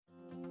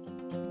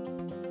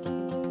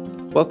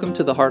Welcome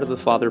to the Heart of the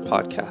Father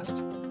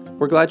podcast.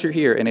 We're glad you're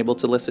here and able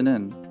to listen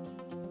in.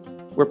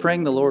 We're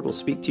praying the Lord will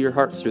speak to your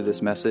heart through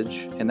this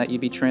message and that you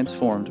be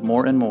transformed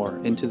more and more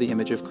into the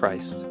image of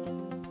Christ.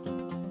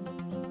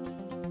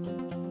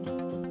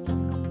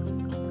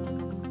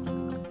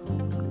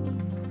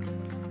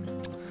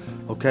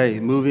 Okay,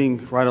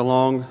 moving right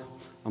along,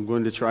 I'm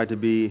going to try to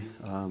be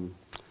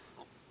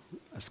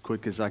as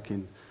quick as I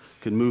can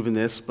move in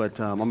this, but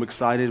I'm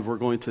excited. We're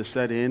going to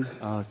set in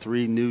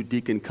 3 new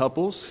deacon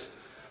couples.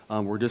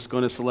 We're just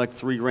going to select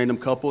 3 random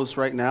couples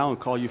right now and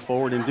call you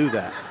forward and do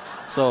that.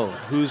 So,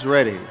 who's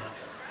ready?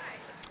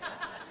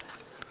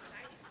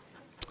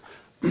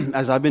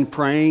 As I've been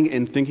praying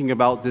and thinking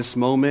about this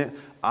moment,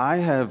 I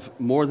have,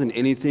 more than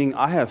anything,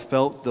 I have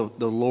felt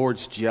the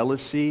Lord's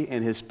jealousy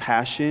and His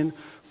passion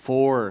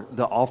for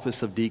the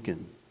office of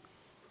deacon.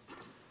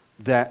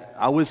 That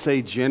I would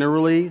say,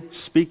 generally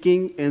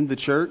speaking, in the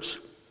church,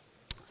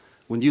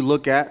 when you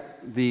look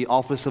at the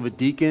office of a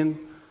deacon,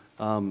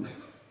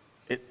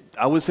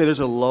 I would say there's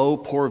a low,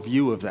 poor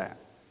view of that.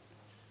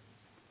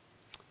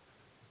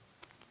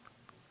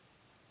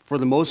 For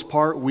the most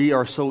part, we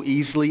are so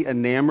easily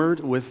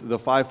enamored with the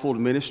fivefold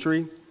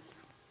ministry,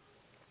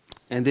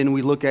 and then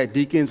we look at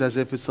deacons as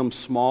if it's some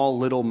small,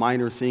 little,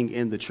 minor thing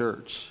in the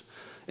church.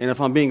 And if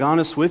I'm being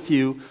honest with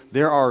you,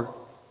 there are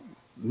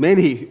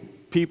many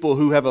people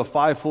who have a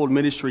fivefold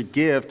ministry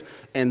gift,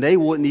 and they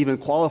wouldn't even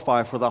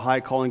qualify for the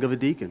high calling of a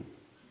deacon.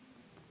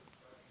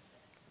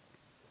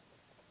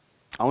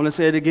 I want to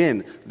say it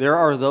again. There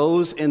are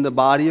those in the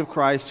body of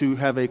Christ who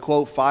have a,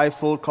 quote,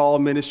 fivefold call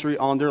ministry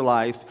on their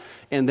life,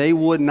 and they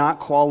would not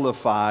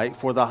qualify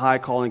for the high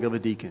calling of a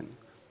deacon.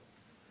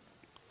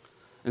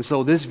 And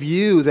so this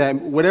view that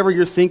whatever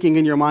you're thinking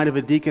in your mind of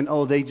a deacon,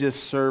 oh, they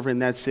just serve and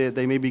that's it.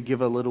 They maybe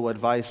give a little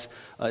advice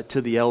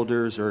to the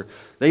elders, or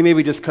they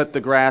maybe just cut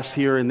the grass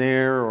here and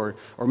there, or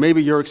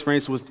maybe your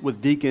experience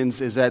with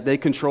deacons is that they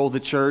control the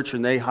church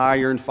and they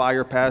hire and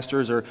fire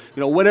pastors, or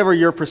whatever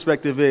your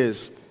perspective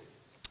is.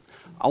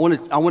 I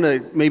want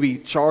to maybe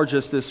charge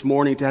us this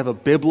morning to have a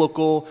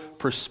biblical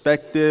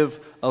perspective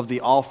of the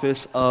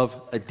office of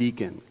a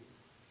deacon.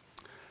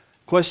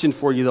 Question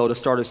for you, though, to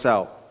start us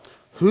out.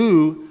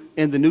 Who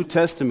in the New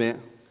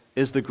Testament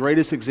is the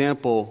greatest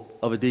example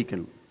of a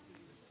deacon?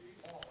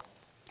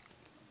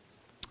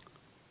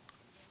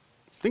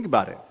 Think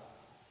about it.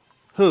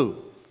 Who?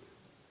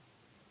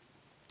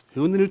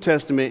 Who in the New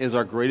Testament is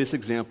our greatest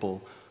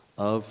example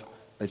of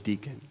a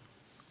deacon?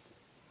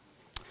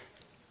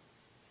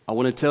 I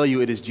want to tell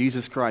you it is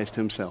Jesus Christ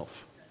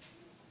Himself.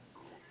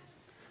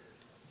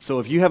 So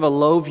if you have a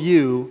low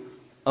view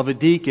of a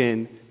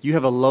deacon, you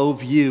have a low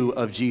view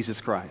of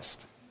Jesus Christ.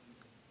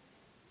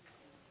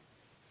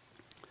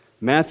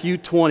 Matthew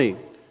 20,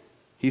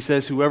 He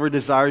says, whoever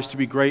desires to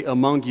be great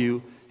among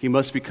you, he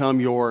must become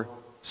your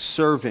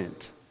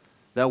servant.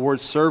 That word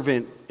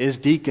servant is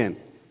deacon.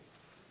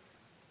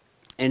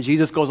 And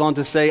Jesus goes on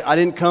to say, I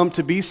didn't come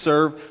to be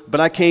served, but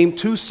I came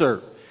to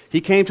serve.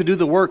 He came to do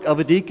the work of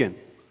a deacon.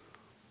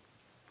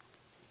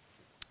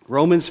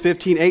 Romans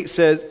 15:8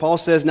 says, Paul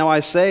says, now I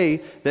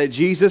say that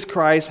Jesus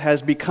Christ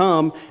has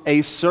become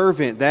a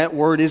servant. That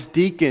word is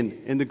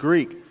deacon in the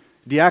Greek,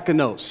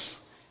 diakonos.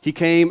 He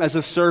came as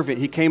a servant.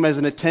 He came as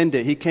an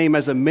attendant. He came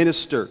as a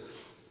minister.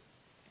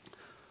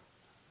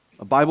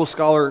 A Bible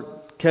scholar,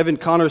 Kevin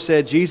Conner,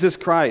 said, Jesus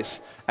Christ,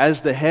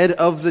 as the head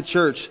of the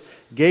church,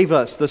 gave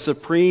us the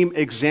supreme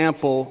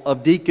example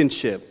of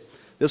deaconship.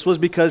 This was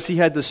because He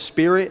had the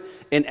spirit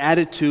and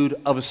attitude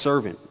of a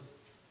servant.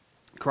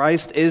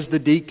 Christ is the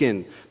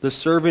deacon, the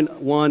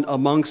servant one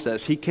amongst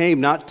us. He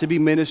came not to be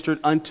ministered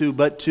unto,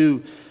 but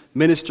to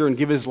minister and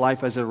give His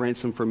life as a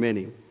ransom for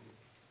many.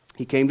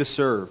 He came to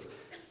serve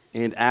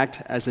and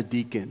act as a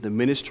deacon. The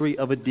ministry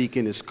of a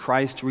deacon is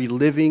Christ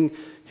reliving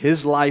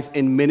His life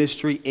in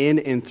ministry in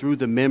and through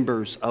the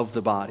members of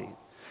the body.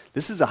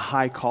 This is a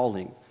high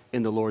calling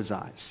in the Lord's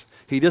eyes.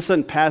 He just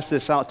doesn't pass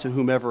this out to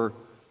whomever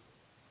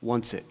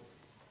wants it.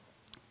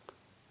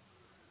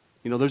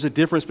 There's a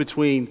difference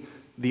between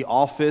the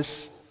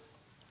office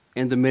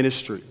and the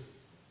ministry,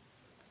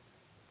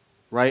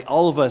 right?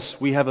 All of us,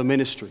 we have a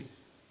ministry.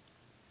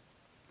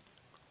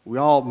 We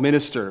all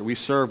minister, we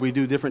serve, we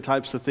do different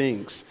types of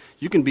things.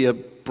 You can be a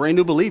brand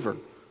new believer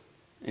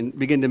and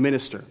begin to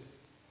minister.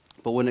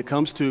 But when it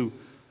comes to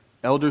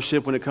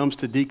eldership, when it comes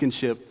to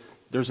deaconship,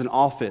 there's an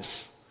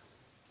office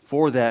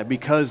for that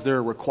because there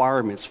are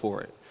requirements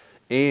for it.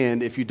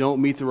 And if you don't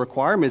meet the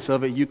requirements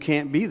of it, you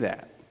can't be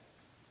that.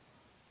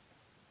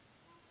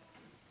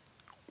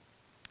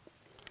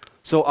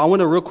 So I want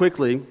to real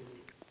quickly,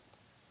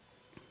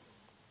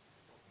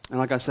 and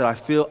like I said, I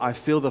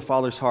feel the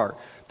Father's heart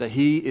that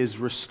He is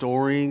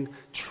restoring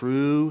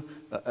true,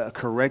 a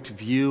correct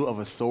view of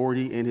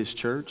authority in His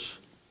church.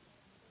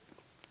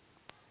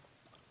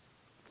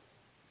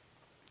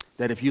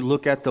 That if you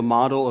look at the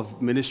model of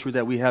ministry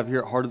that we have here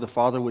at Heart of the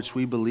Father, which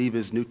we believe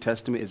is New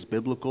Testament, is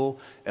biblical,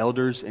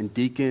 elders and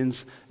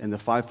deacons and the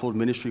fivefold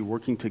ministry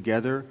working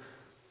together.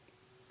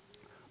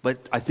 But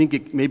I think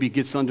it maybe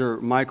gets under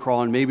my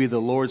crawl and maybe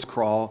the Lord's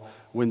crawl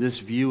when this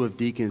view of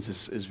deacons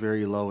is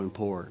very low and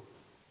poor.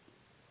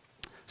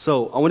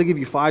 So I want to give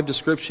you 5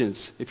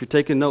 descriptions, if you're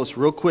taking notes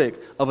real quick,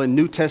 of a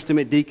New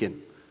Testament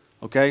deacon.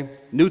 Okay?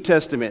 New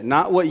Testament,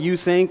 not what you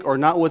think or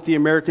not what the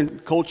American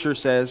culture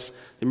says,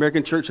 the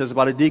American church says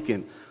about a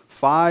deacon.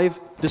 5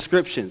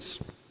 descriptions.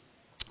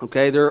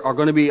 Okay, there are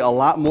going to be a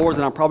lot more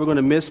than I'm probably going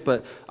to miss,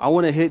 but I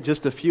want to hit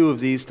just a few of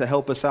these to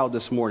help us out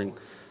this morning.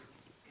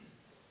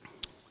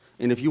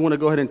 And if you want to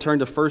go ahead and turn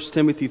to 1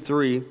 Timothy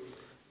 3,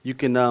 you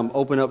can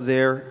open up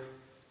there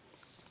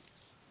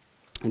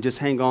and just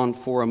hang on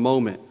for a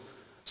moment.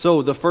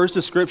 So the first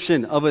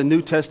description of a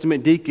New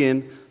Testament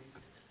deacon,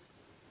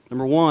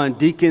 number 1,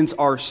 deacons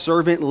are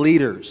servant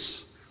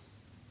leaders.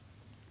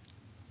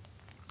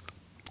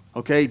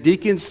 Okay,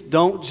 deacons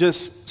don't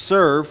just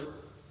serve,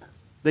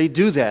 they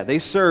do that. They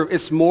serve.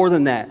 It's more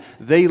than that.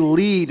 They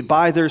lead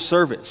by their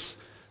service.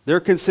 They're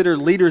considered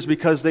leaders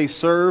because they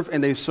serve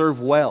and they serve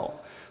well.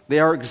 They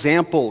are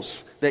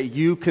examples that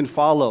you can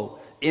follow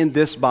in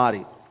this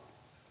body.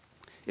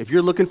 If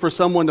you're looking for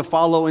someone to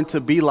follow and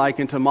to be like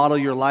and to model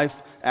your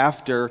life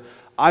after,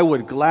 I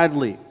would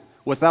gladly,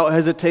 without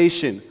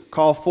hesitation,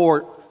 call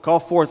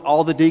forth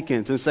all the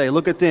deacons and say,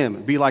 look at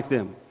them, be like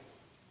them.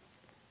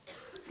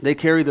 They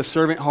carry the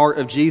servant heart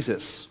of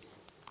Jesus.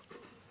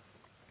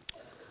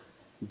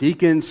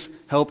 Deacons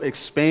help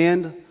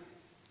expand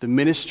the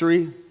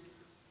ministry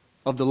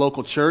of the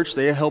local church.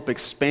 They help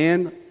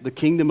expand the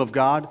kingdom of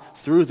God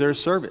through their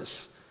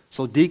service.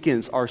 So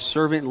deacons are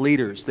servant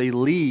leaders. They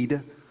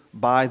lead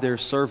by their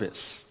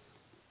service.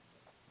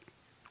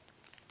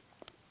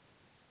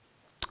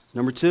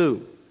 Number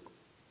 2,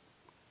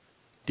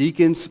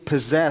 deacons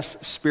possess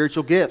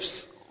spiritual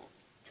gifts.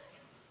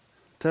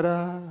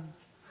 Ta-da!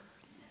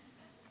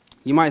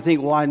 You might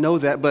think, well, I know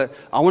that, but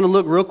I want to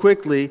look real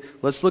quickly.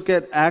 Let's look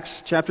at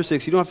Acts chapter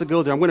 6. You don't have to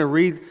go there. I'm going to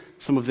read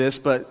some of this,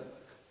 but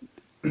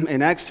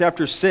in Acts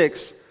chapter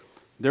 6,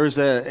 there's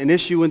an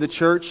issue in the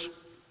church,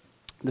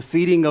 the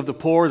feeding of the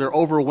poor. They're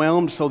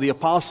overwhelmed, so the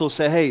apostles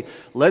say, hey,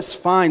 let's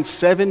find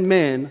 7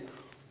 men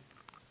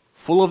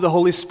full of the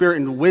Holy Spirit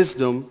and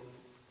wisdom,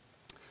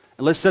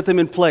 and let's set them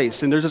in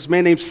place. And there's this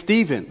man named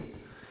Stephen.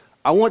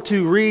 I want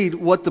to read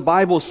what the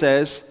Bible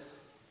says,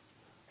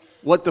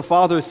 what the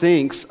Father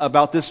thinks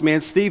about this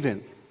man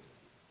Stephen.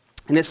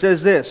 And it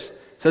says this,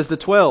 it says the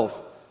 12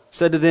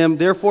 said to them,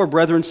 therefore,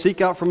 brethren,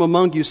 seek out from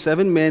among you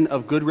 7 men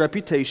of good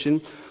reputation,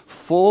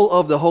 full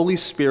of the Holy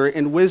Spirit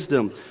and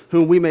wisdom,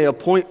 whom we may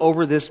appoint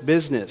over this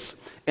business.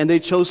 And they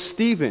chose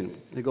Stephen,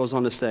 it goes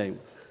on to say,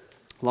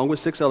 along with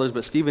 6 others,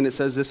 but Stephen, it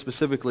says this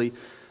specifically,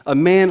 a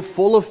man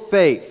full of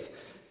faith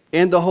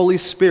and the Holy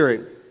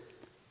Spirit.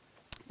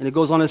 And it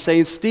goes on to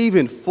say,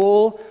 Stephen,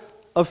 full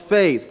of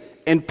faith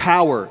and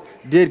power,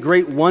 did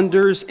great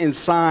wonders and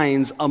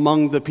signs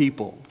among the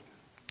people.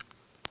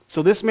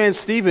 So this man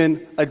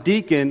Stephen, a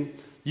deacon,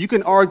 you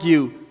can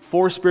argue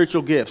 4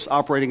 spiritual gifts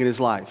operating in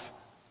his life.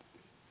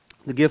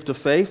 The gift of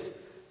faith,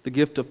 the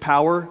gift of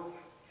power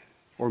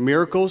or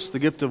miracles, the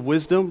gift of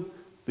wisdom,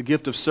 the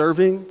gift of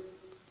serving.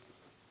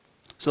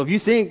 So if you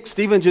think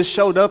Stephen just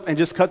showed up and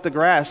just cut the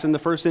grass in the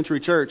first century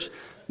church,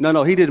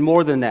 no, he did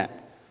more than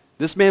that.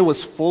 This man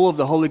was full of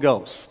the Holy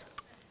Ghost.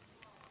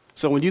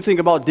 So when you think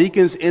about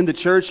deacons in the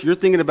church, you're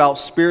thinking about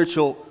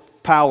spiritual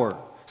power,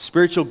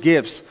 spiritual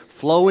gifts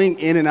flowing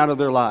in and out of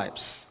their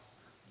lives.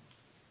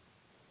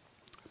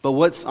 But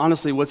what's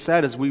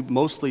sad is we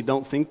mostly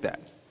don't think that.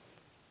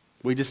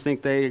 We just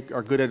think they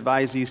are good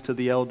advisees to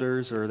the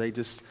elders, or they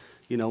just,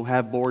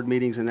 have board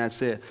meetings and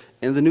that's it.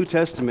 In the New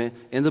Testament,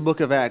 in the book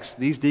of Acts,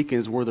 these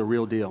deacons were the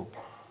real deal.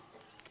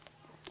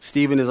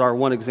 Stephen is our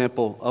one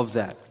example of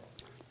that.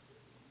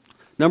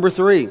 Number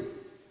 3.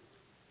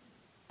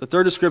 The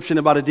third description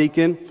about a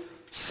deacon,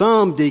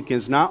 some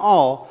deacons, not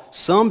all,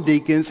 some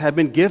deacons have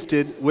been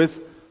gifted with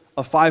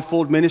a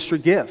 5-fold ministry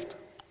gift.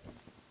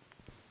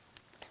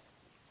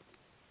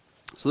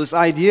 So this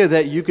idea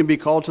that you can be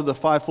called to the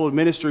 5-fold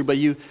ministry, but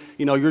you're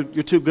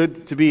too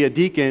good to be a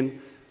deacon,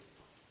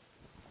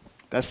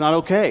 that's not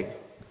okay.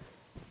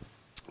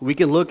 We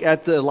can look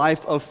at the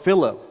life of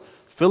Philip.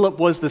 Philip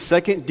was the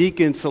second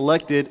deacon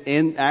selected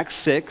in Acts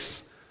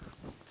 6.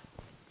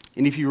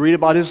 And if you read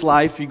about his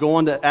life, you go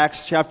on to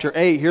Acts chapter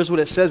 8, here's what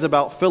it says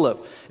about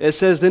Philip. It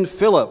says, then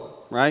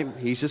Philip, right,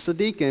 he's just a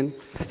deacon,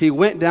 he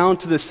went down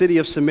to the city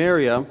of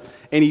Samaria,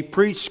 and he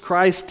preached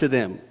Christ to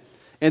them.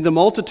 And the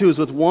multitudes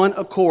with one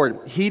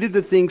accord heeded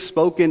the things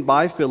spoken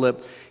by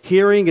Philip,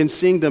 hearing and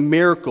seeing the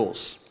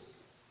miracles.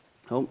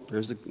 Oh,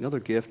 there's another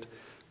gift,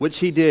 which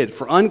he did.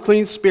 For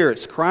unclean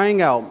spirits,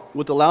 crying out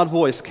with a loud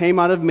voice, came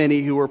out of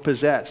many who were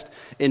possessed,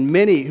 and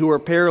many who were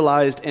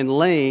paralyzed and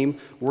lame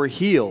were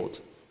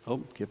healed. Oh,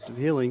 gift of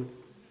healing.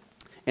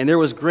 And there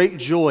was great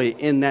joy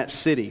in that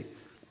city.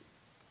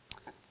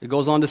 It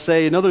goes on to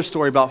say another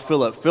story about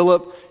Philip.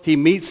 Philip, he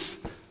meets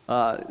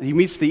the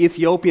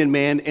Ethiopian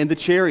man in the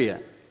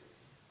chariot.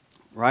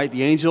 Right?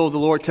 The angel of the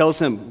Lord tells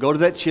him, go to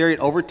that chariot,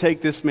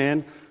 overtake this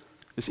man,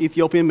 this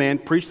Ethiopian man,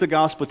 preach the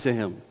gospel to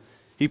him.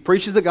 He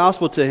preaches the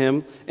gospel to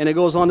him, and it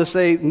goes on to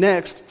say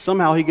next,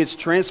 somehow he gets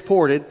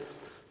transported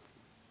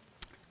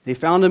They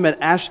found him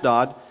at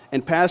Ashdod,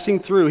 and passing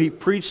through, he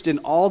preached in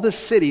all the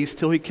cities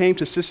till he came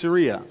to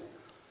Caesarea.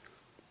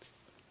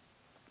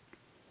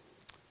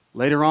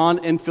 Later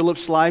on in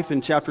Philip's life,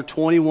 in chapter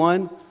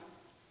 21,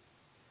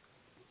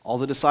 all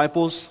the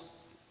disciples,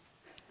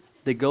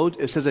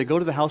 it says they go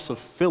to the house of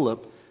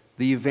Philip,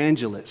 the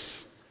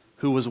evangelist,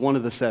 who was one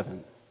of the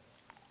seven.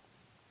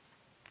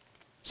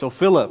 So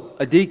Philip,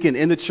 a deacon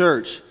in the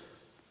church,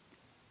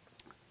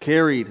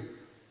 carried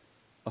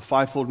a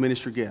fivefold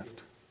ministry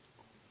gift.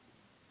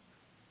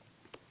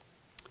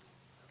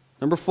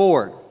 Number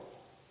 4,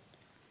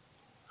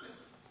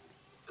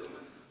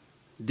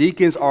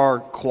 deacons are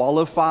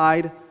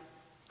qualified,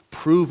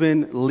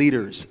 proven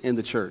leaders in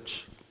the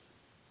church.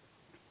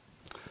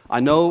 I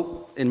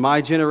know in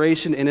my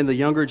generation and in the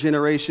younger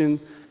generation,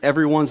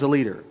 everyone's a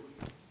leader.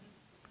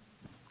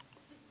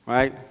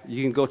 Right?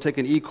 You can go take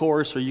an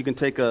e-course, or you can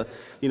take a,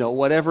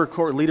 whatever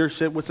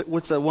leadership.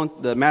 What's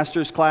the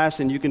master's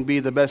class, and you can be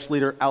the best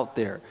leader out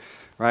there.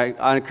 Right?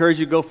 I encourage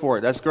you to go for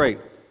it. That's great.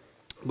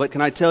 But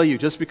can I tell you,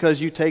 just because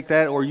you take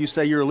that or you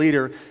say you're a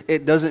leader,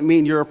 it doesn't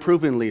mean you're a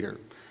proven leader.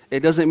 It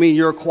doesn't mean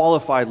you're a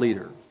qualified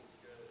leader.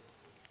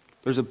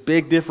 There's a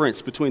big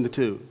difference between the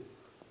two.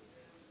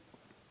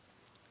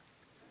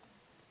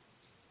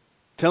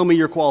 Tell me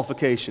your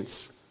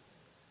qualifications.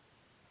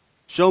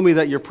 Show me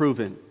that you're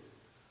proven.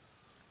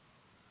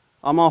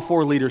 I'm all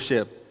for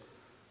leadership.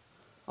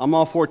 I'm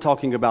all for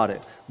talking about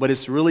it. But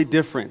it's really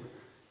different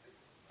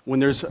when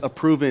there's a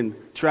proven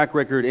track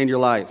record in your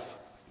life.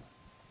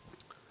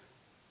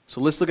 So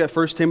let's look at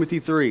 1 Timothy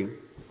 3.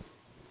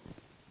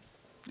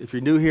 If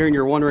you're new here and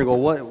you're wondering,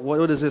 well,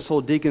 what is this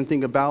whole deacon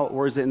thing about?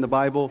 Where is it in the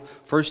Bible?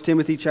 1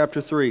 Timothy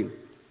chapter 3,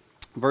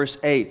 verse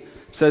 8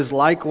 says,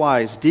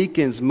 likewise,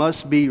 deacons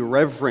must be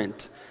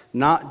reverent,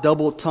 not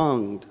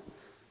double-tongued,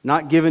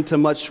 not given to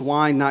much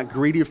wine, not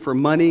greedy for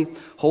money,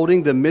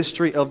 holding the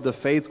mystery of the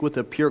faith with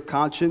a pure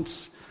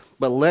conscience.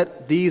 But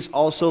let these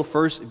also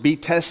first be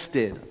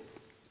tested. In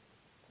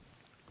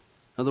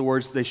other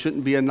words, they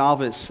shouldn't be a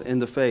novice in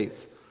the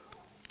faith.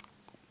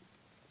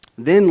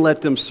 Then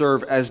let them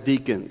serve as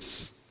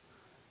deacons,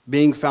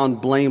 being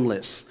found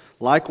blameless.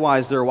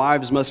 Likewise, their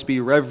wives must be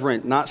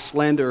reverent, not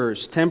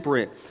slanderers,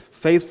 temperate,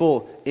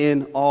 faithful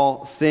in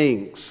all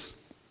things.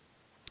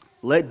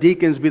 Let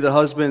deacons be the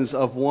husbands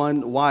of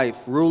one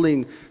wife,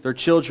 ruling their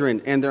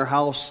children and their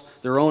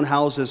own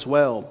house as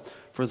well.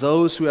 For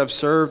those who have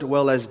served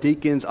well as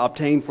deacons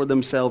obtain for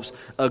themselves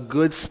a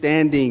good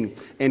standing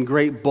and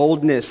great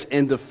boldness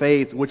in the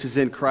faith which is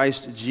in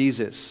Christ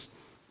Jesus.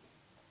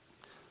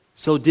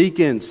 So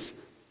deacons,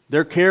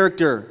 their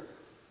character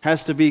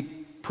has to be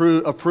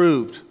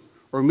approved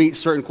or meet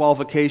certain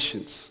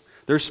qualifications.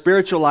 Their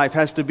spiritual life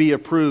has to be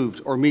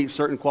approved or meet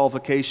certain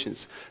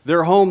qualifications.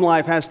 Their home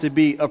life has to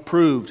be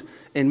approved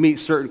and meet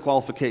certain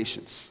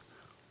qualifications.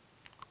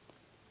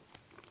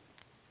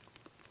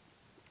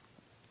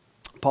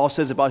 Paul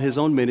says about his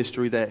own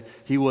ministry that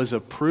he was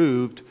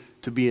approved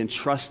to be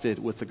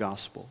entrusted with the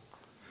gospel.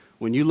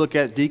 When you look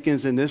at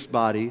deacons in this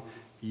body,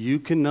 you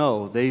can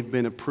know they've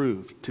been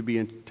approved to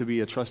be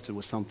entrusted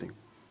with something.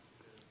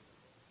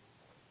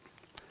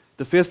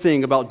 The fifth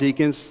thing about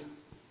deacons,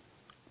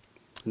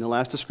 and the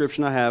last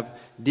description I have,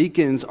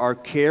 deacons are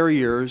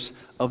carriers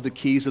of the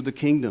keys of the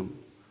kingdom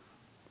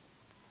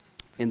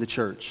in the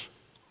church.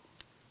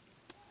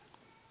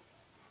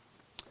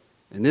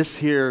 And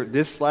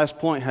this last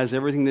point has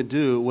everything to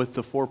do with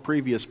the 4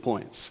 previous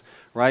points,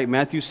 right?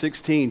 Matthew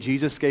 16,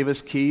 Jesus gave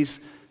us keys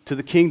to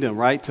the kingdom,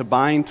 right? To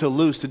bind, to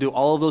loose, to do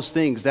all of those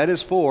things. That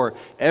is for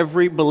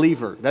every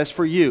believer. That's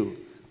for you,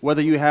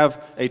 whether you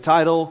have a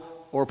title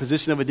or a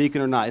position of a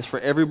deacon or not. It's for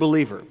every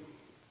believer.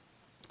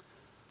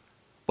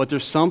 But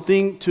there's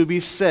something to be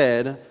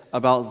said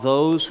about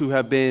those who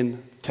have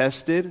been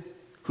tested,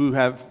 who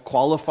have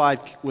qualified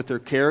with their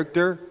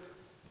character,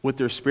 with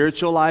their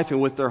spiritual life,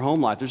 and with their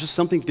home life. There's just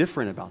something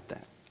different about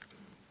that.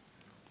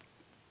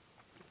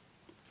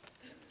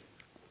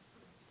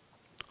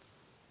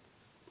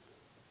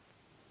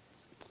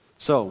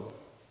 So,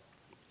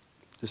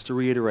 just to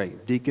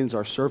reiterate, deacons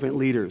are servant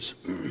leaders.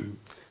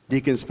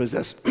 Deacons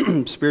possess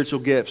spiritual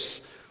gifts.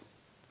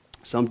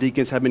 Some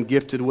deacons have been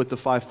gifted with the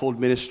fivefold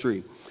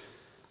ministry.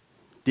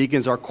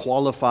 Deacons are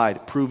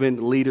qualified,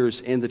 proven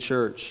leaders in the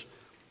church.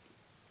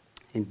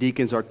 And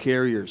deacons are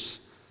carriers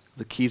of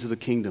the keys of the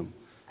kingdom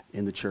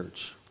in the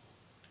church.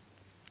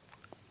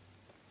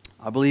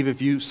 I believe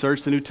if you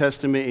search the New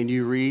Testament and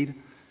you read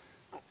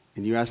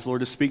and you ask the Lord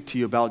to speak to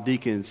you about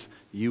deacons,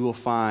 you will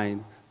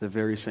find the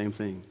very same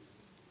thing.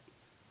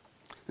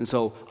 And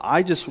so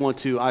I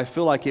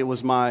feel like it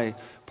was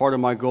part of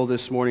my goal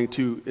this morning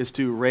is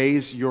to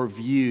raise your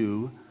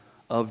view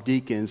of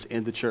deacons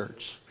in the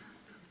church.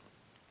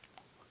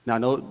 Now,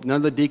 none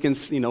of the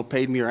deacons,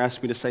 paid me or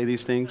asked me to say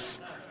these things.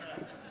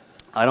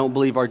 I don't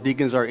believe our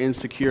deacons are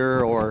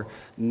insecure or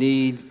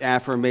need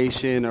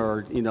affirmation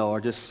or,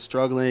 are just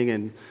struggling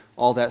and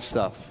all that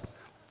stuff.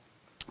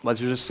 But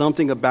there's just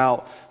something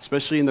about,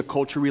 especially in the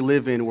culture we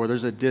live in, where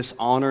there's a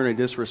dishonor and a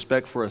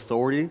disrespect for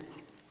authority.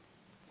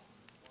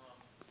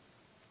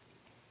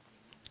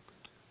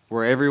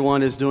 where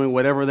everyone is doing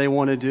whatever they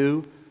want to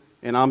do,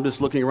 and I'm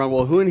just looking around,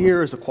 well, who in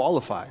here is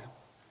qualified?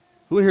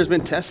 Who in here has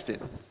been tested?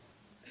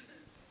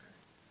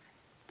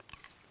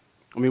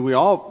 I mean, we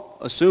all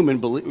assume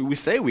and believe, we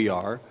say we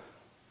are,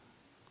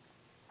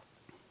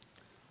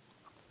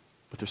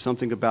 but there's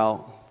something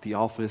about the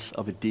office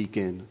of a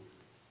deacon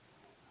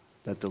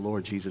that the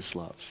Lord Jesus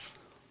loves.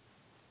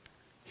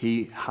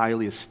 He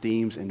highly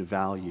esteems and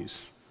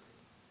values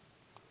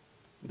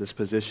this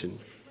position.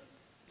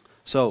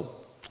 So,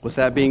 with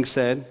that being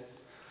said,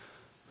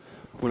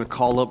 I'm going to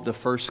call up the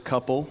first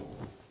couple.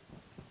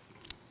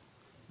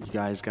 You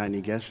guys got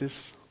any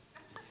guesses?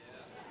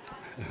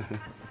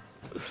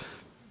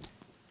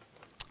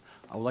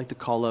 I would like to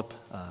call up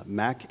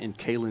Mac and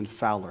Kaylin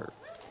Fowler.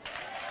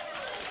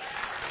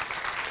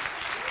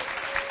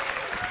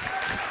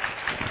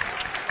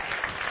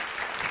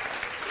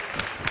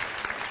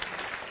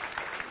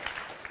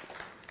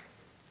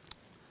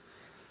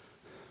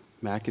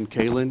 Mac and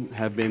Kaylin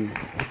have been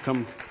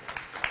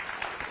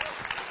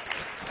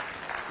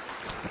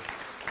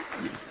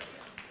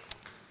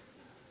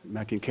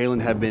Mac and Kaylin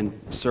have been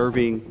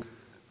serving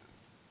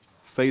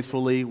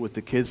faithfully with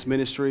the kids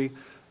ministry.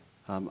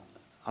 I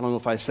don't know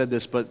if I said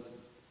this, but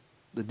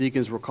the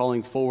deacons were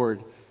calling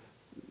forward.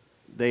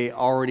 They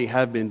already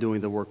have been doing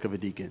the work of a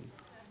deacon.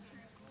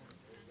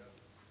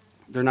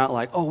 They're not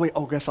like, oh wait,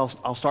 guess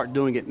I'll start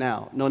doing it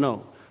now.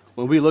 No.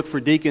 When we look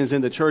for deacons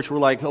in the church, we're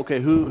like, okay,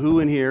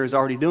 who in here is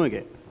already doing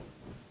it?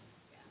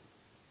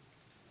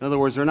 In other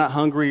words, they're not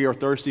hungry or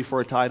thirsty for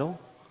a title.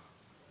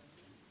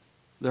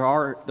 Their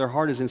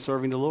heart is in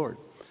serving the Lord.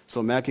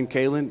 So Mac and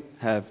Kaylin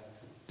have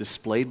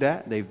displayed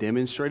that. They've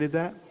demonstrated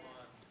that.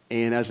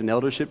 And as an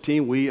eldership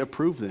team, we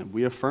approve them.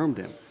 We affirm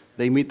them.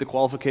 They meet the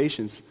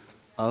qualifications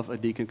of a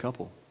deacon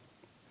couple.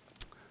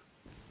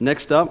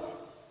 Next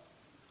up,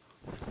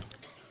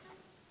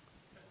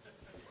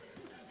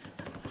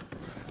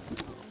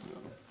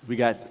 we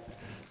got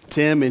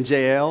Tim and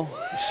JL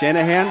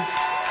Shanahan.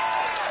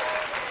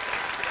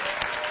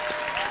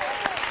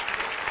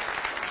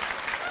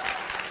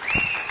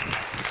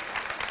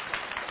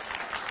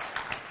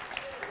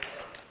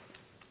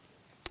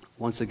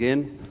 Once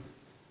again,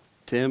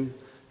 Tim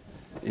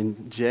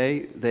and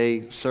Jay,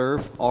 they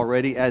serve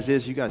already as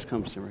is. You guys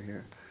come sit right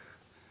here.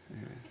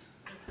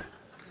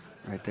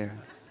 Right there.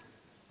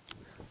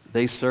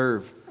 They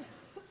serve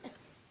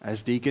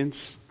as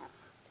deacons.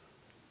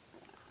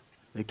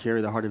 They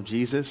carry the heart of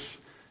Jesus.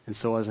 And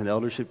so as an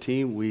eldership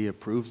team, we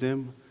approve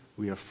them.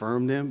 We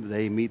affirm them.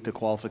 They meet the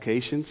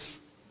qualifications.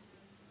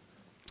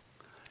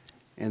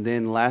 And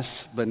then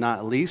last but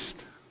not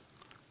least,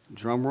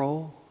 drum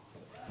roll.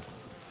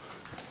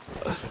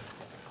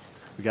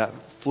 We got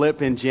Flip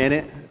and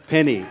Janet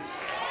Penny.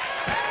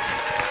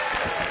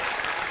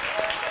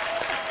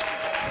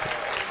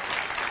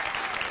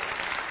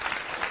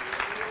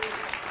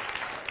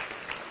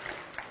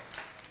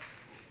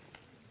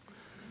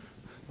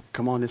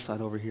 Come on this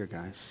side over here,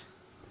 guys.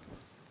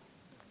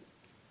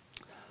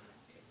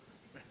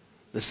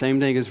 The same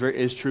thing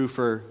is true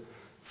for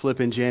Flip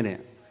and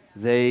Janet.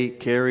 They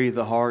carry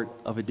the heart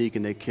of a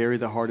deacon. They carry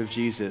the heart of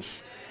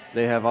Jesus.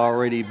 They have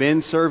already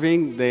been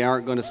serving. They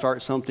aren't going to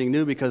start something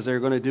new because they're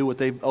going to do what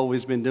they've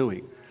always been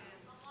doing.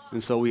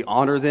 And so we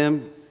honor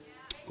them.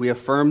 We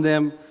affirm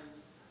them.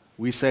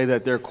 We say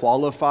that they're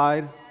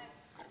qualified.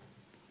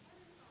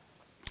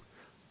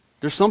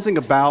 There's something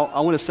about,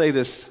 I want to say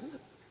this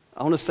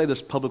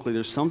publicly.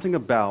 There's something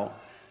about,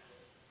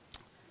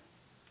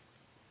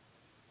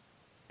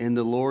 in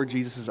the Lord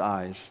Jesus'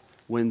 eyes,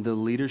 when the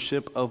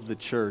leadership of the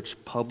church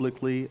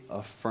publicly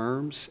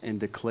affirms and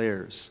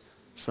declares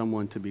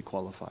someone to be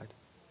qualified.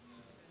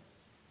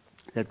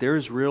 That there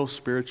is real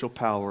spiritual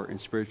power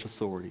and spiritual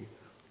authority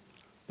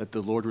that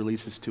the Lord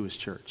releases to his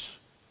church.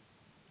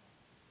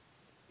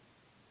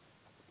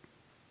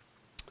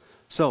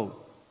 So,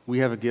 we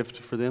have a gift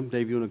for them.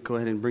 Dave, you want to go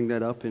ahead and bring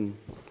that up? And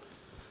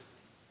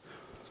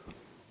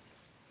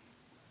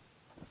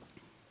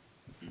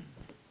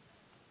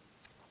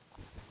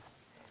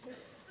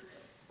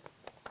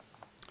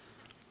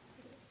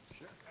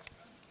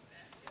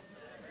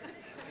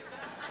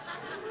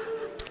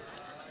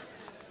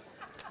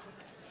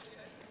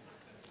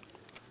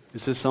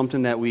this is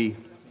something that we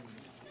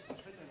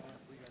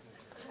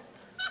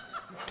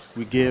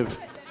give.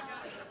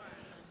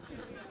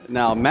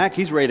 Now, Mac,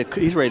 he's ready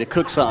to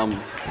cook something.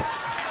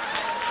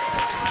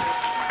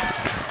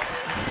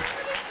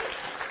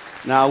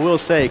 Now, I will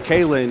say,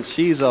 Kaylin,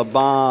 she's a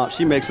bomb.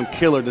 She makes some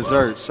killer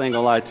desserts. Ain't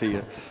gonna lie to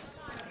you.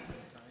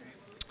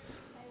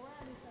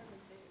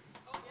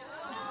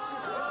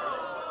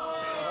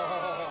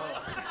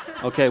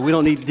 Okay, we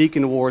don't need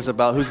deacon wars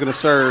about who's gonna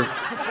serve.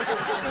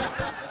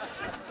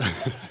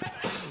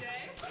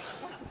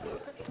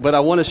 But I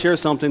want to share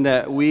something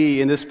that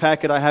in this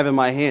packet I have in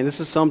my hand, this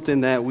is something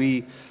that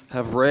we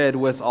have read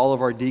with all of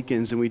our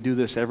deacons, and we do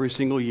this every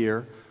single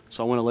year.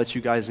 So I want to let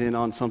you guys in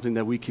on something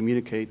that we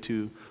communicate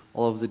to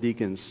all of the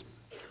deacons.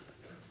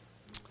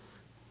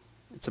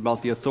 It's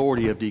about the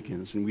authority of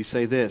deacons. And we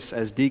say this: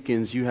 as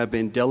deacons, you have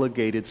been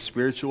delegated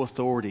spiritual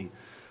authority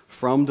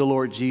from the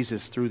Lord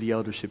Jesus through the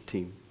eldership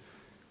team.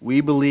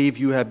 We believe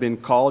you have been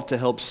called to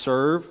help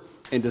serve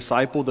and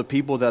disciple the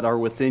people that are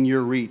within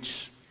your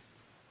reach.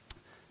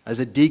 As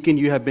a deacon,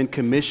 you have been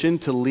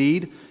commissioned to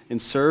lead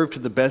and serve to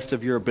the best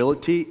of your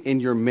ability in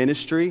your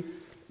ministry,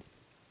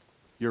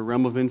 your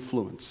realm of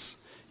influence.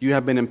 You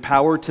have been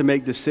empowered to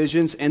make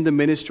decisions in the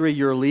ministry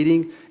you're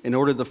leading in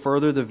order to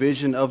further the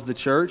vision of the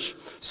church,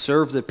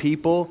 serve the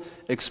people,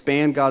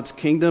 expand God's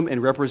kingdom,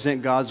 and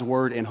represent God's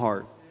word and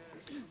heart.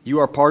 You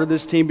are part of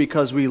this team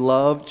because we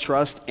love,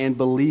 trust, and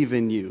believe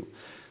in you.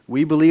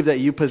 We believe that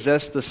you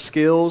possess the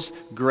skills,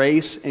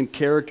 grace, and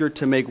character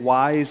to make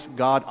wise,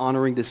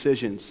 God-honoring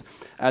decisions.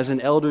 As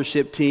an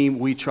eldership team,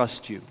 we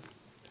trust you.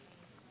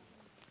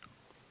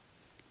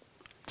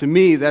 To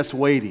me, that's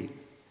weighty.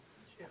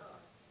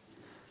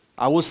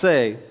 I will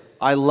say,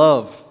 I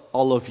love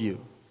all of you.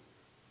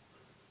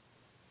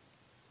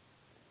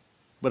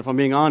 But if I'm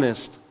being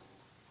honest,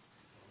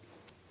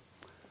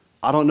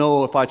 I don't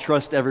know if I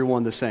trust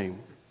everyone the same.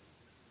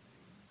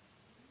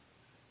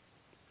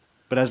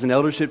 But as an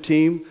eldership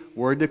team,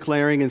 we're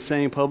declaring and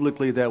saying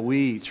publicly that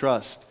we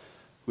trust.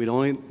 We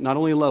not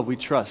only love, we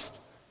trust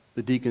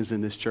the deacons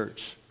in this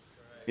church.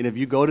 And if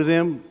you go to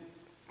them,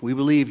 we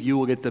believe you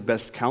will get the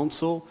best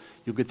counsel,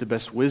 you'll get the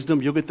best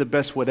wisdom, you'll get the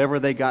best whatever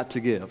they got to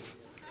give.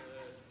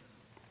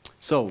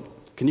 So,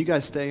 can you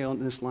guys stay on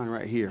this line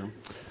right here?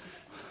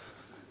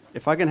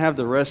 If I can have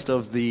the rest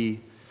of the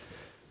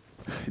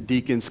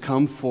deacons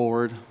come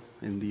forward,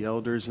 and the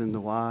elders and the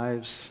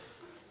wives.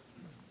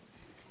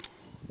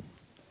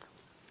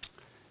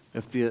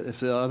 If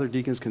the other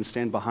deacons can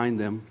stand behind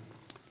them.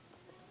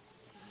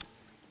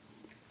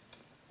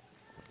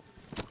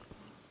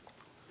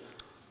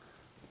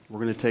 We're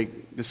going to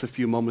take just a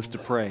few moments to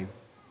pray.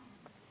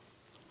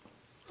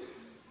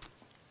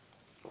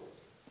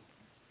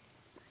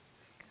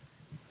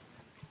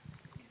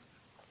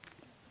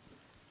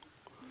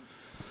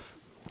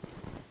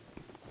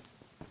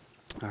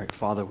 All right,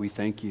 Father, we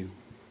thank you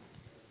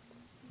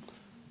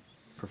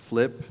for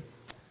Flip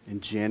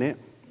and Janet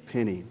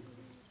Penny.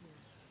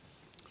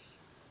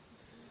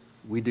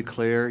 We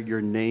declare your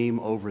name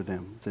over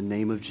them, the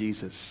name of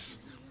Jesus.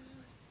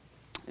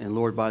 And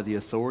Lord, by the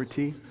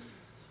authority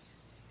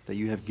that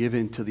you have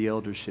given to the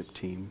eldership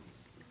team,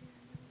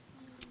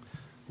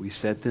 we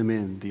set them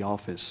in the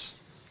office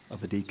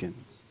of a deacon.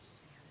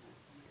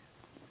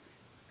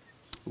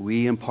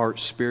 We impart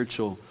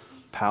spiritual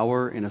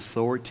power and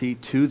authority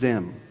to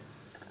them,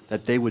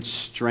 that they would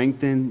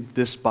strengthen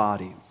this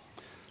body,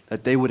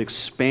 that they would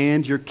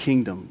expand your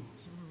kingdom,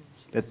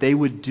 that they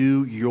would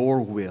do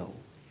your will.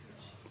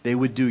 They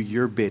would do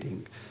your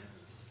bidding.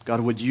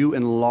 God, would you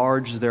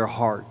enlarge their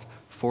heart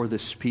for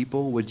this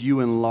people? Would you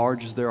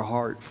enlarge their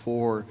heart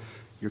for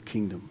your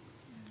kingdom?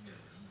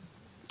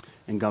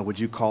 And God, would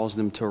you cause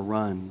them to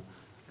run?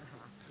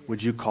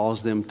 Would you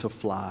cause them to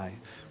fly?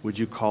 Would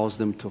you cause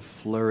them to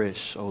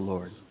flourish, O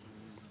Lord?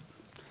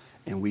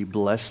 And we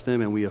bless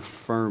them and we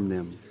affirm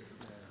them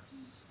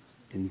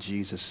in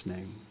Jesus'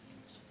 name.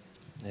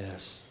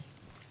 Yes.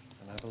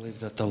 And I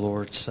believe that the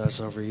Lord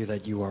says over you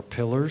that you are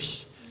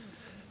pillars.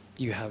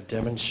 You have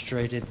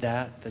demonstrated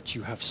that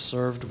you have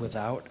served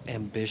without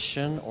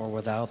ambition or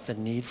without the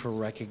need for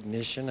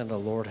recognition, and the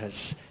Lord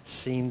has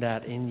seen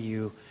that in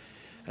you.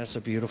 And it's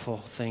a beautiful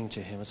thing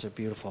to him. It's a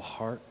beautiful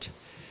heart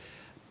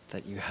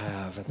that you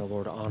have, and the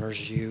Lord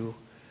honors you.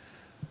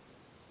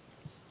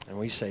 And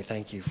we say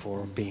thank you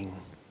for being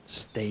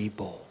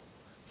stable,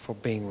 for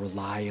being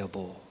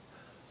reliable,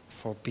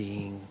 for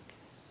being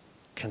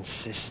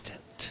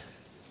consistent.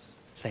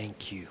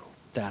 Thank you.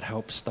 That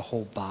helps the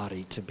whole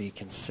body to be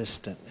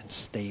consistent and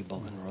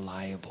stable and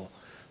reliable,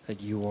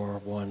 that you are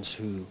ones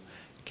who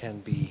can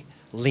be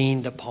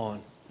leaned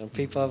upon. And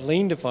people have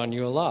leaned upon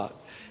you a lot,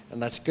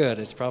 and that's good.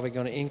 It's probably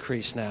going to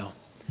increase now.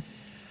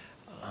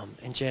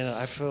 And Janet,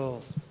 I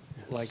feel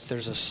like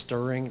there's a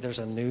stirring, there's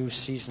a new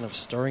season of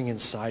stirring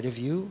inside of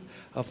you,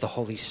 of the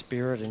Holy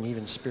Spirit and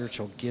even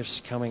spiritual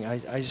gifts coming.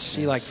 I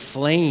see like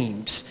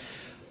flames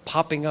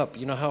popping up.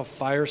 You know how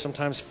fire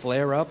sometimes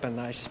flare up,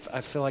 and I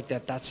feel like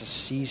that's a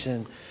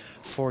season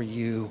for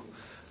you.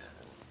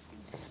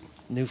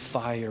 New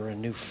fire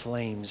and new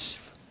flames.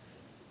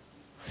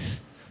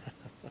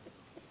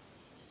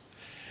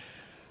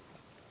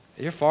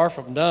 You're far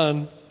from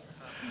done.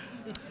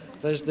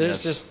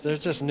 There's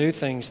just new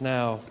things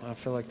now. I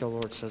feel like the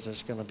Lord says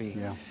there's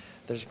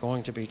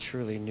going to be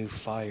truly new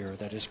fire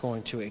that is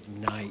going to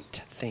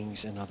ignite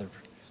things in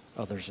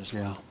others as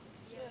well.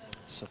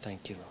 So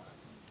thank you, Lord.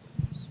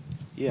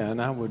 Yeah,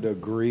 and I would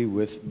agree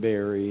with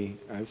Barry.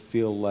 I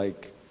feel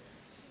like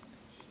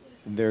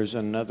there's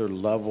another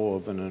level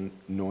of an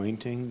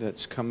anointing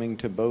that's coming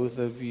to both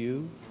of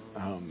you.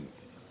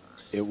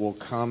 It will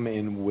come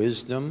in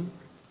wisdom,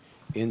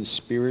 in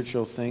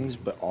spiritual things,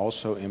 but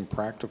also in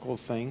practical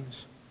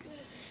things.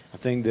 I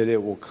think that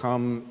it will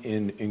come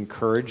in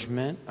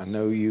encouragement. I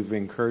know you've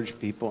encouraged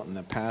people in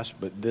the past,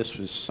 but this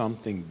was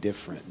something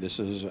different. This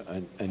is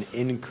an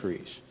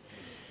increase.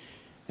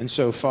 And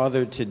so,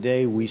 Father,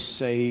 today we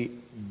say,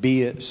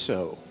 be it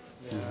so.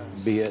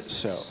 Yes. Be it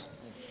so.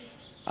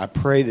 I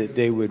pray that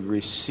they would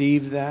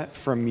receive that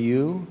from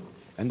you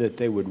and that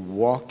they would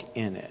walk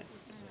in it.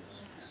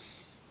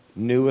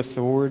 New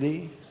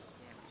authority,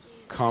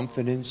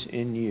 confidence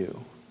in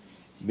you,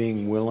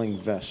 being willing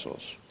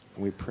vessels.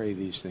 We pray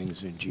these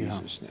things in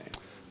Jesus' name.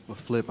 Well,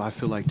 Flip, I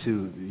feel like,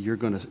 too, you're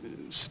going to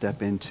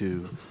step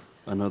into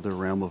another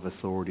realm of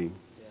authority.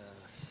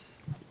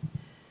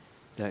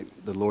 That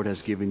the Lord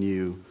has given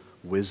you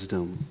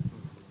wisdom.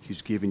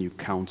 He's given you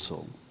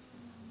counsel.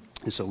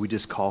 And so we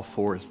just call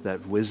forth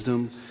that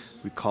wisdom.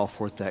 We call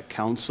forth that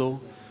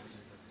counsel.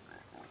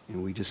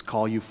 And we just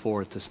call you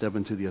forth to step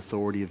into the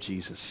authority of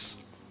Jesus.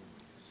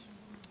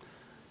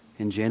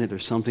 And Janet,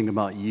 there's something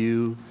about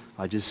you.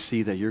 I just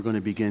see that you're going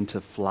to begin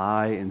to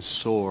fly and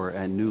soar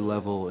at new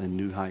level and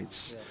new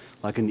heights.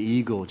 Like an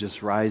eagle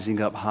just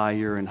rising up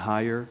higher and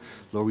higher.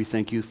 Lord, we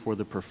thank you for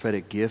the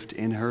prophetic gift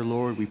in her,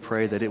 Lord. We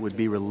pray that it would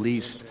be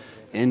released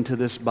into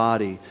this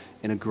body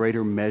in a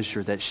greater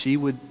measure, that she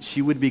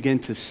would begin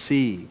to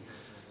see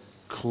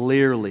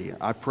clearly.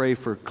 I pray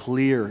for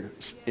clear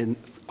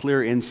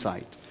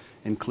insight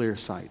and clear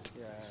sight.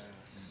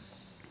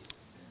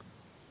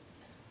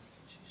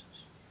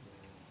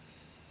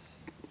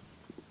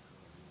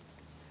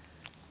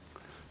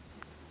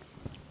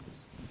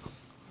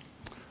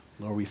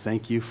 Lord, we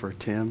thank you for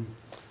Tim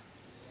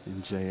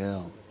and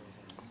JL.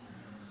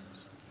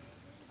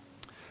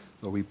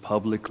 Lord, we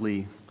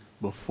publicly,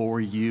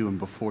 before you and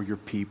before your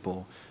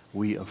people,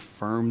 we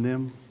affirm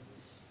them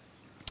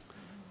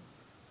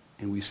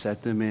and we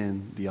set them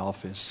in the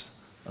office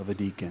of a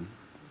deacon.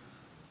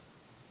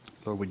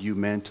 Lord, would you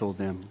mantle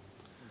them?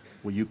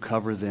 Would you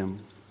cover them?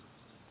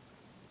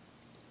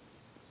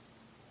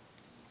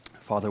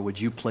 Father, would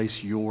you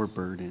place your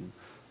burden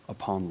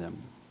upon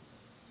them?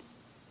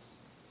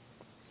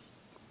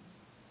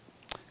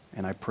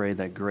 And I pray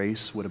that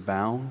grace would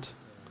abound,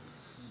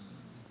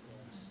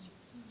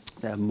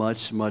 that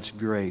much, much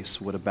grace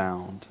would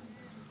abound.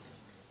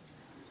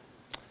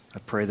 I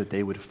pray that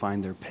they would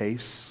find their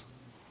pace.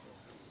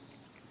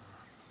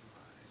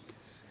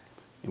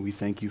 And we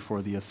thank you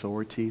for the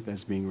authority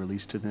that's being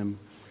released to them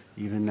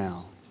even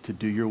now, to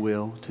do your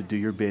will, to do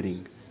your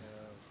bidding,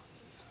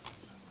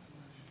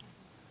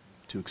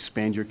 to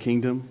expand your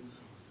kingdom,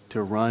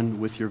 to run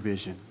with your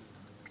vision.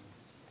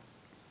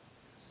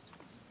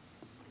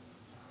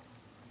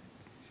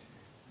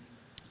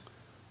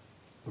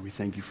 Lord, we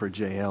thank you for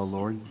JL,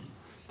 Lord.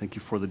 Thank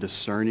you for the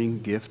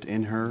discerning gift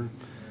in her.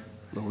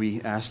 Lord,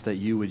 we ask that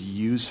you would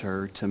use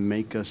her to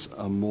make us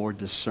a more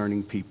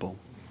discerning people.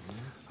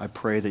 I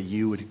pray that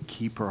you would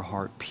keep her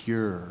heart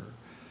pure.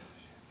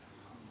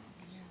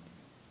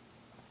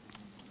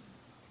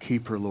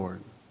 Keep her,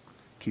 Lord.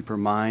 Keep her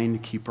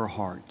mind, keep her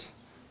heart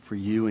for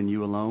you and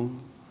you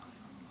alone.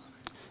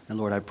 And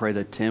Lord, I pray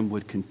that Tim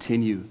would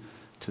continue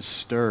to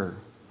stir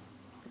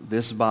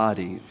this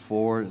body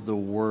for the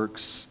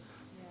works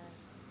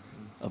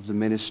of the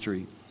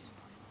ministry.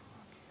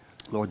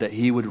 Lord, that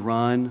he would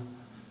run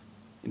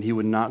and he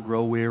would not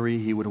grow weary.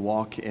 He would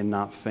walk and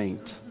not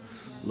faint.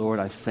 Lord,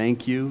 I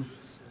thank you,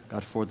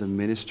 God, for the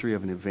ministry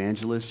of an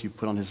evangelist you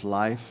put on his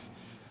life.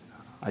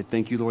 I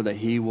thank you, Lord, that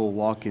he will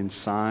walk in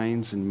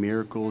signs and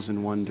miracles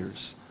and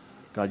wonders.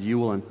 God, you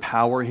will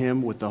empower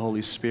him with the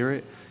Holy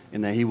Spirit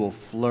and that he will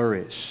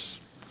flourish.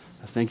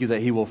 I thank you that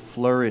he will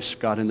flourish,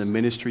 God, in the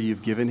ministry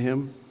you've given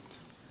him.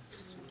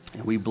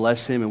 And we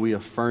bless him and we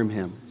affirm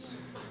him.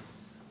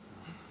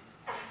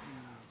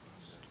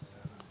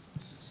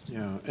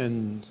 Yeah,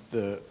 and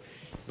the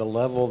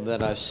level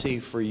that I see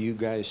for you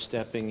guys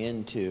stepping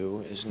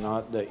into is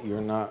not that you're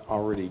not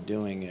already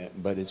doing it,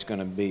 but it's going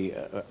to be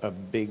a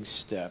big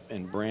step.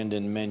 And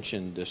Brandon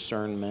mentioned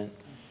discernment.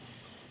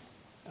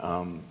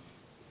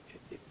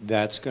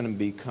 That's going to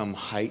become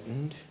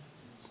heightened,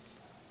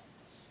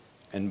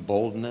 and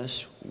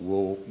boldness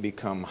will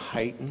become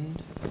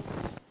heightened.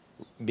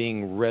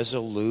 Being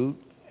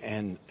resolute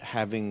and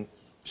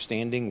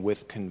standing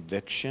with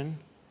conviction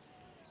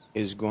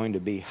is going to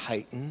be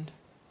heightened.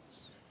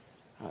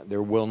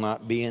 There will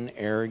not be an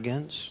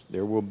arrogance.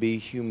 There will be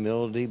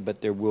humility, but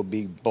there will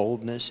be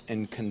boldness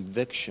and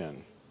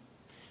conviction.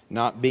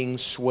 Not being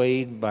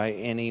swayed by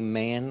any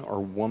man or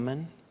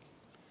woman,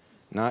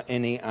 not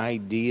any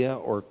idea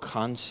or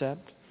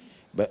concept,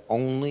 but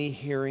only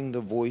hearing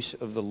the voice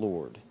of the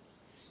Lord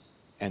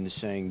and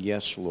saying,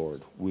 yes,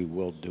 Lord, we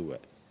will do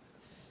it.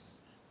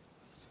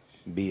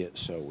 Be it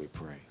so, we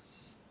pray.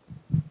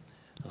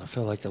 I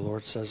feel like the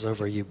Lord says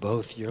over you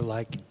both, you're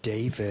like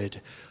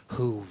David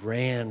who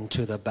ran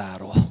to the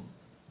battle.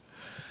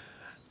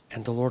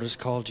 And the Lord has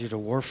called you to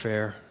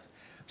warfare.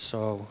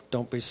 So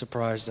don't be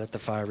surprised at the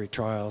fiery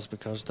trials,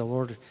 because the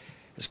Lord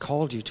has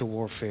called you to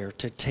warfare,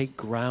 to take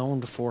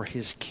ground for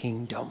his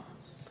kingdom.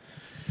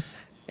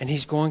 And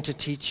he's going to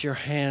teach your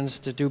hands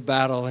to do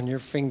battle and your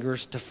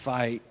fingers to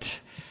fight.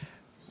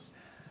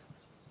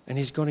 And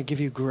he's going to give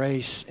you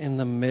grace in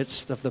the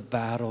midst of the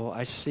battle.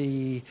 I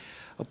see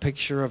a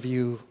picture of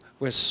you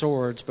with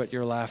swords, but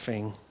you're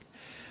laughing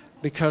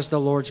because the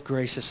Lord's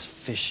grace is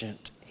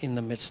sufficient in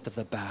the midst of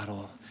the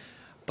battle.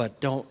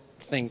 But don't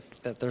think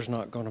that there's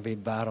not going to be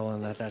battle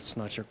and that that's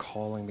not your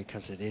calling,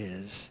 because it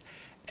is.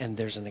 And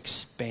there's an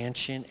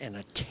expansion and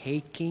a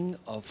taking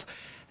of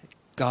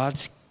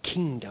God's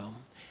kingdom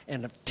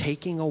and a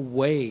taking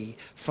away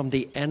from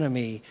the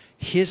enemy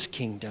his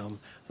kingdom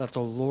that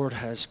the Lord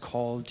has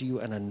called you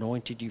and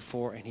anointed you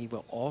for. And he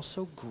will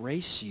also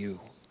grace you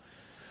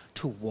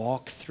to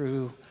walk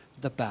through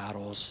the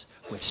battles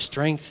with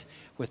strength,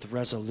 with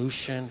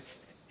resolution,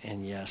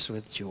 and yes,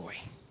 with joy.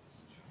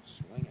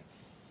 Swing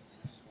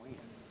it. Swing it.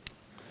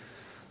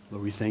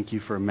 Lord, we thank you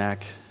for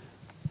Mac,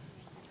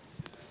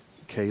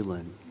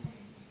 Kaylin.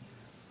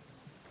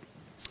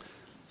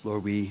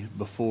 Lord, we,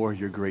 before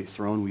your great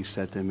throne, we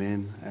set them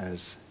in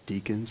as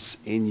deacons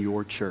in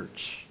your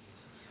church.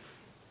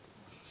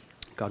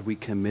 God, we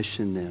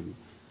commission them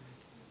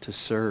to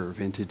serve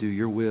and to do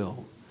your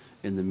will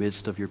in the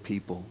midst of your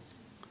people.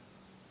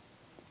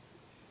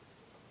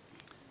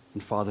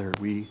 And Father,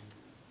 we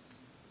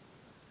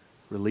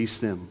release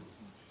them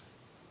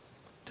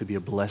to be a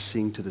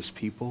blessing to this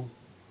people.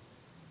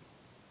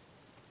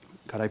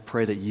 God, I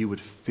pray that you would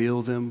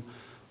fill them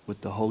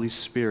with the Holy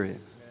Spirit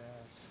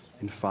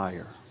and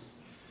fire.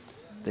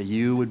 That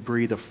you would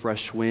breathe a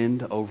fresh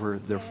wind over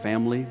their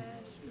family.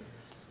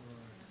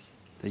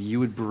 That you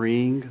would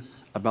bring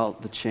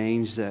about the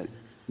change that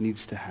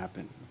needs to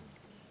happen.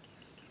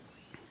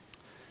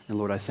 And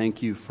Lord, I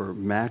thank you for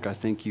Mac. I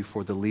thank you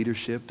for the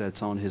leadership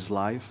that's on his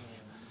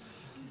life.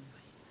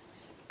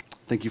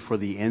 Thank you for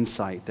the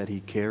insight that he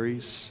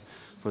carries,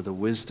 for the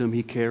wisdom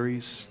he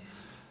carries.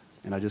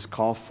 And I just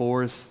call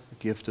forth the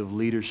gift of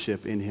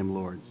leadership in him,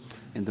 Lord,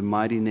 in the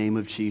mighty name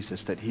of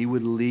Jesus, that he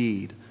would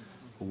lead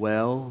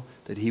well,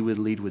 that he would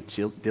lead with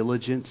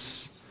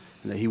diligence,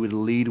 and that he would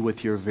lead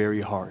with your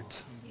very heart.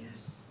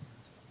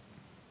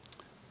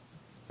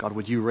 God,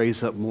 would you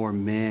raise up more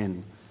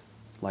men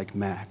like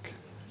Mac,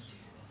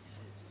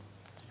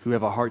 who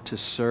have a heart to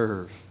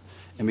serve,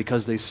 and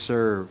because they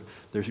serve,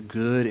 they're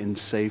good and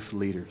safe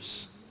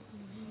leaders.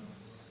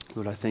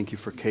 Lord, I thank you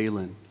for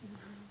Kaylin.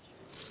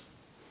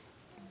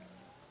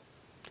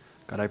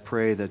 God, I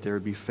pray that there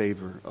would be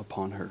favor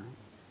upon her.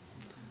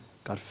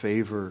 God,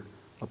 favor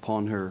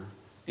upon her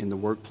in the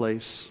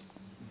workplace,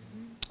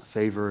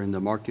 favor in the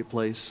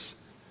marketplace.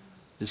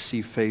 Just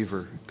see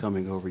favor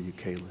coming over you,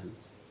 Kaylin.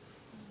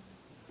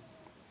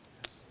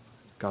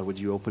 God, would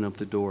you open up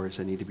the doors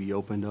that need to be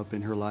opened up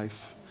in her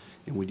life?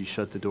 And would you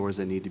shut the doors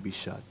that need to be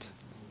shut?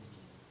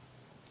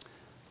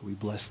 We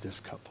bless this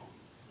couple.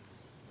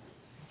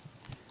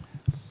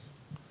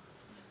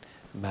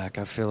 Mac,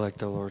 I feel like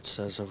the Lord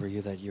says over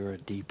you that you're a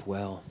deep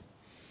well,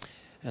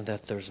 and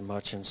that there's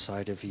much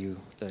inside of you,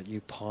 that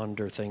you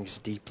ponder things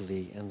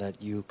deeply and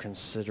that you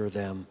consider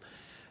them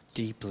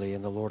deeply,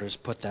 and the Lord has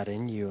put that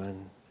in you,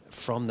 and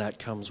from that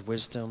comes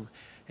wisdom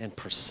and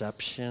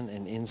perception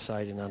and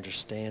insight and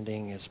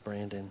understanding, as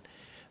Brandon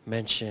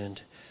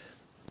mentioned.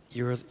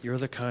 You're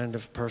the kind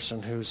of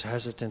person who's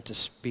hesitant to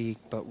speak,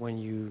 but when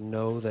you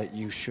know that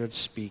you should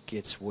speak,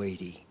 it's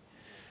weighty.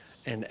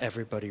 And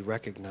everybody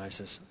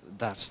recognizes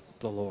that's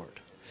the Lord.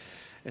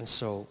 And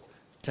so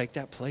take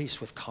that place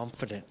with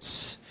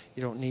confidence.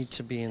 You don't need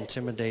to be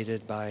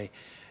intimidated by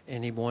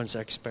anyone's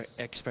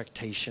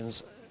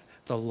expectations.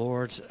 The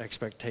Lord's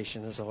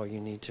expectation is all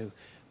you need to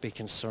be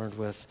concerned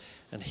with.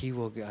 And he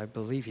will, I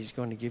believe he's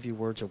going to give you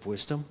words of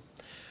wisdom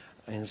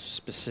in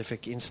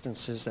specific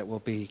instances that will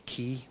be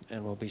key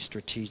and will be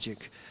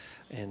strategic.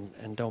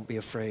 And don't be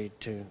afraid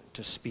to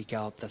speak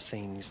out the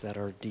things that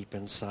are deep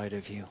inside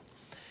of you.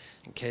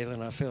 And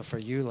Kaylin, I feel for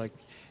you like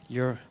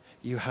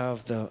you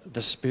have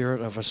the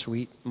spirit of a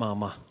sweet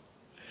mama,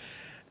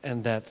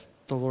 and that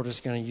the Lord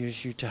is going to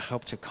use you to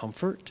help to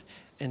comfort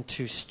and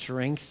to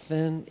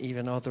strengthen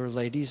even other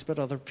ladies, but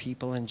other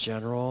people in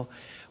general,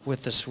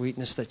 with the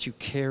sweetness that you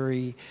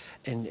carry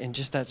and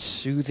just that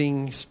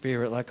soothing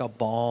spirit, like a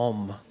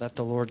balm that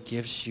the Lord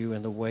gives you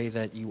in the way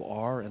that you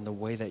are, in the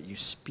way that you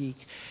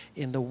speak,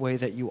 in the way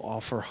that you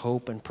offer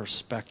hope and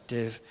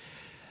perspective.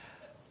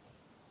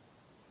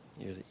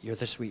 You're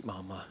the sweet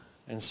mama.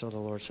 And so the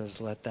Lord says,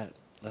 let that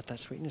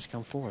sweetness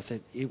come forth.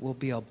 It will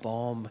be a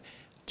balm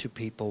to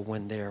people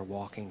when they're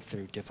walking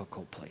through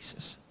difficult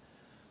places.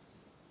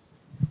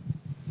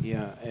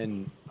 Yeah,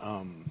 and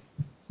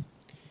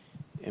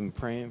in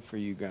praying for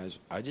you guys,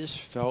 I just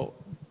felt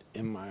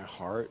in my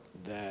heart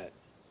that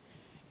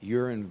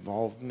your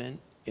involvement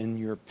in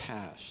your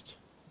past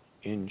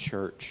in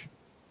church,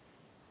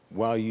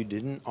 while you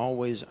didn't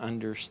always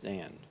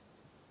understand,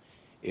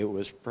 it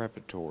was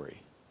preparatory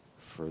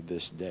for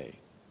this day.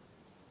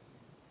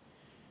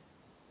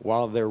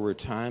 While there were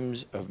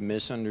times of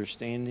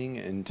misunderstanding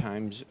and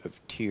times of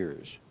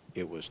tears,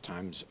 it was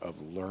times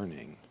of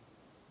learning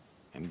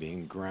and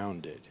being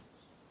grounded.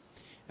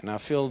 And I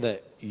feel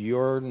that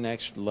your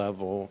next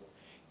level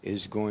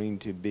is going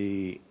to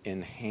be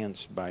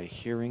enhanced by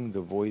hearing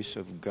the voice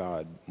of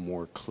God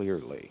more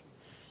clearly.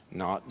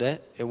 Not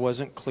that it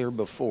wasn't clear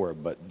before,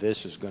 but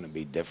this is going to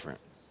be different.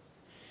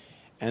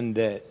 And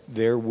that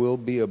there will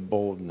be a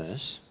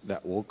boldness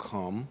that will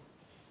come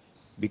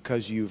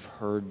because you've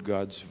heard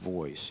God's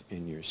voice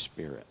in your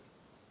spirit.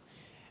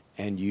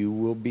 and you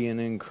will be an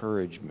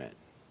encouragement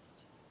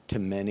to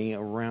many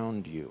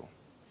around you.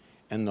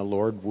 And the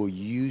Lord will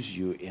use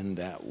you in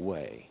that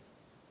way.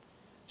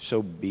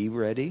 So be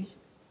ready,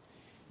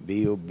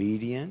 be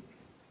obedient,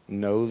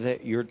 know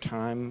that your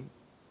time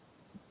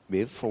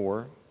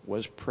before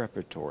was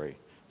preparatory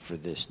for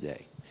this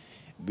day.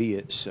 Be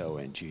it so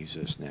in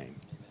Jesus' name.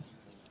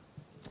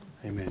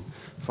 Amen.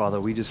 Father,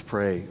 we just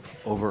pray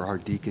over our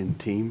deacon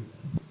team.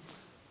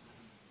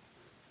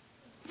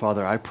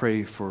 Father, I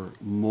pray for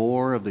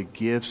more of the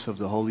gifts of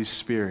the Holy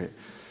Spirit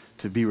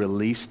to be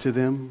released to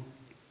them.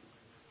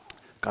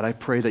 God, I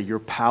pray that your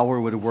power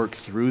would work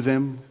through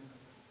them.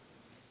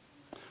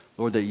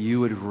 Lord, that you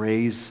would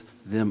raise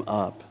them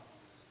up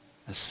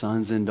as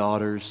sons and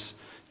daughters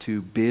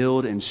to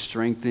build and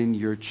strengthen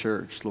your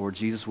church. Lord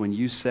Jesus, when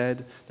you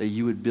said that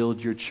you would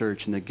build your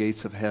church and the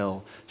gates of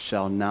hell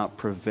shall not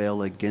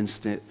prevail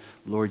against it,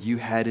 Lord, you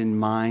had in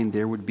mind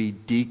there would be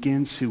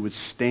deacons who would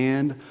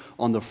stand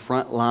on the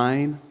front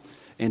line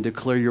and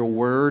declare your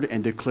word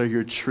and declare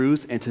your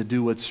truth and to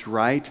do what's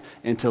right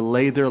and to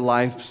lay their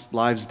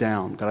lives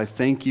down. God, I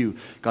thank you.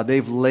 God,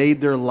 they've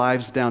laid their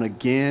lives down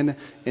again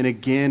and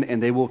again,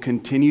 and they will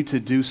continue to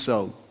do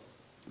so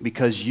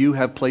because you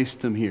have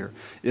placed them here.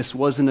 This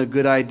wasn't a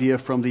good idea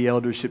from the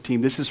eldership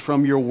team. This is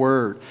from your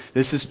word.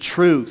 This is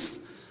truth.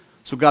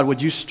 So God,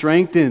 would you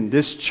strengthen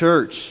this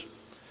church?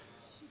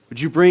 Would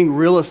you bring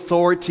real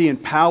authority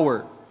and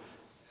power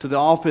to the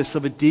office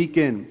of a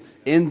deacon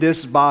in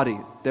this body,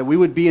 that we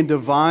would be in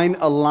divine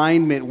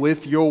alignment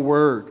with your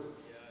word,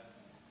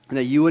 and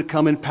that you would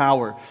come in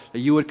power, that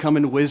you would come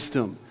in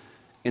wisdom,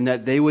 and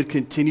that they would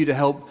continue to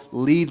help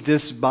lead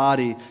this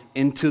body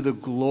into the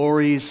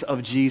glories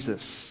of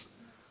Jesus.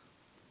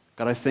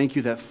 God, I thank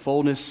you that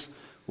fullness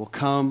will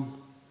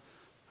come,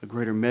 a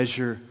greater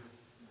measure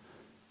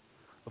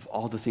of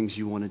all the things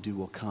you want to do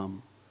will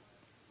come.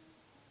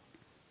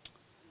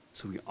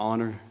 So we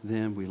honor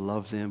them, we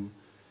love them,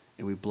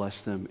 and we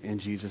bless them in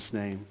Jesus'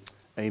 name.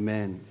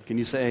 Amen. Can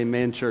you say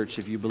amen, church,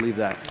 if you believe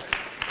that?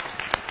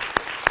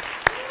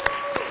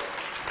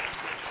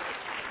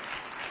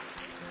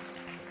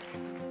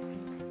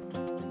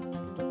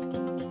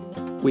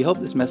 We hope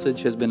this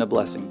message has been a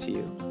blessing to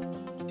you.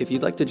 If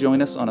you'd like to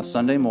join us on a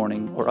Sunday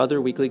morning or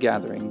other weekly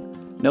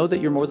gathering, know that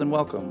you're more than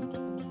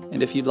welcome.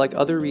 And if you'd like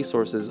other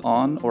resources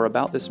on or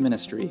about this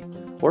ministry,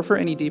 or for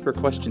any deeper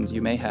questions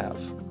you may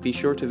have, be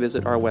sure to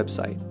visit our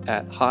website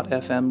at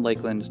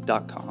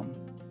hotfmlakeland.com.